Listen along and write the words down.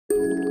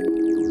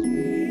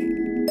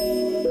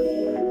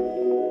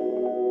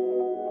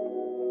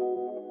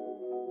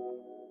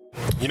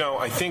You know,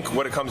 I think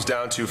what it comes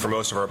down to for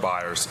most of our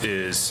buyers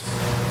is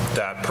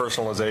that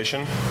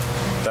personalization,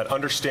 that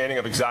understanding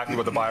of exactly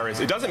what the buyer is.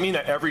 It doesn't mean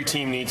that every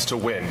team needs to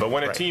win, but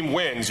when a team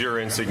wins, you're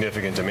in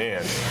significant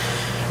demand.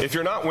 If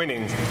you're not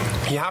winning,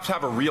 you have to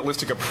have a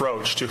realistic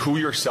approach to who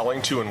you're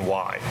selling to and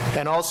why.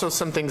 And also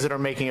some things that are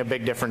making a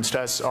big difference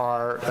to us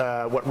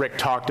are what Rick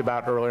talked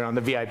about earlier on,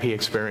 the VIP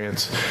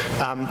experience.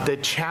 The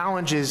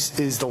challenge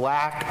is the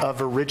lack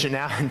of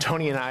originality, and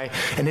Tony and I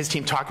and his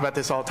team talk about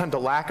this all the time, the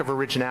lack of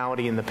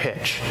originality in the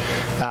pitch.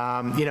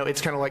 You know,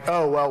 it's kind of like,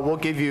 oh, well, we'll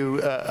give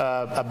you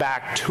a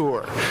back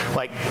tour.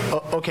 Like,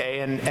 okay,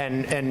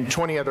 and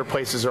 20 other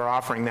places are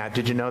offering that.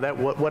 Did you know that?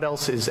 What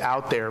else is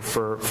out there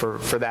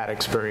for that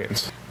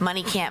experience?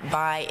 Money can't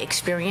buy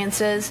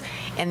experiences,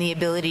 and the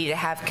ability to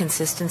have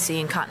consistency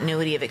and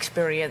continuity of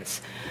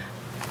experience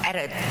at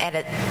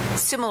a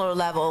similar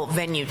level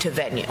venue to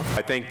venue.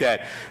 I think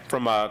that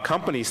from a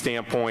company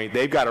standpoint,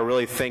 they've got to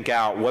really think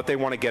out what they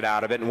want to get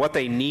out of it and what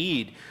they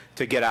need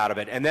to get out of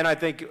it. And then I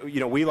think, you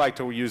know, we like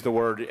to use the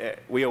word,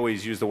 we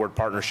always use the word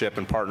partnership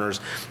and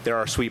partners. There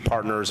are sweet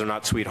partners, they're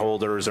not sweet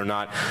holders, they're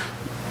not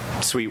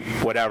sweet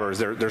whatevers,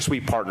 they're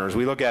sweet partners.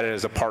 We look at it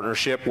as a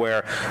partnership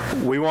where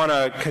we want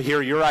to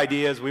hear your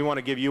ideas, we want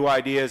to give you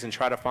ideas and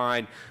try to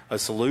find a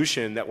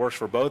solution that works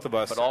for both of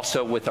us. But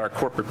also with our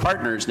corporate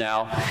partners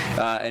now,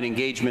 an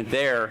engagement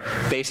there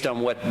based on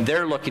what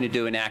they're looking to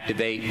do and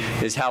activate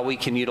is how we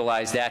can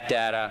utilize that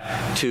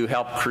data to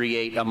help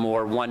create a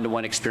more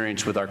one-to-one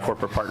experience with our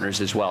corporate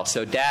partners as well.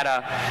 So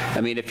data,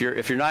 I mean, if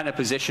you're not in a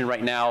position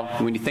right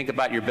now, when you think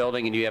about your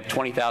building and you have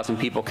 20,000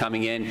 people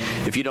coming in,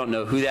 if you don't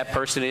know who that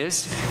person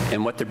is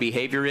and what their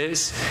behavior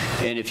is,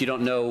 and if you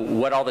don't know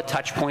what all the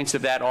touch points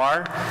of that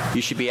are,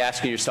 you should be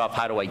asking yourself,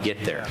 how do I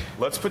get there?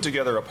 Let's put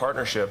together a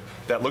partnership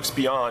that looks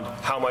beyond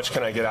how much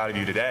can I get out of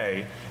you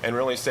today and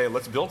really say,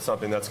 let's build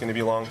something that's going to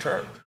be long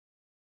term.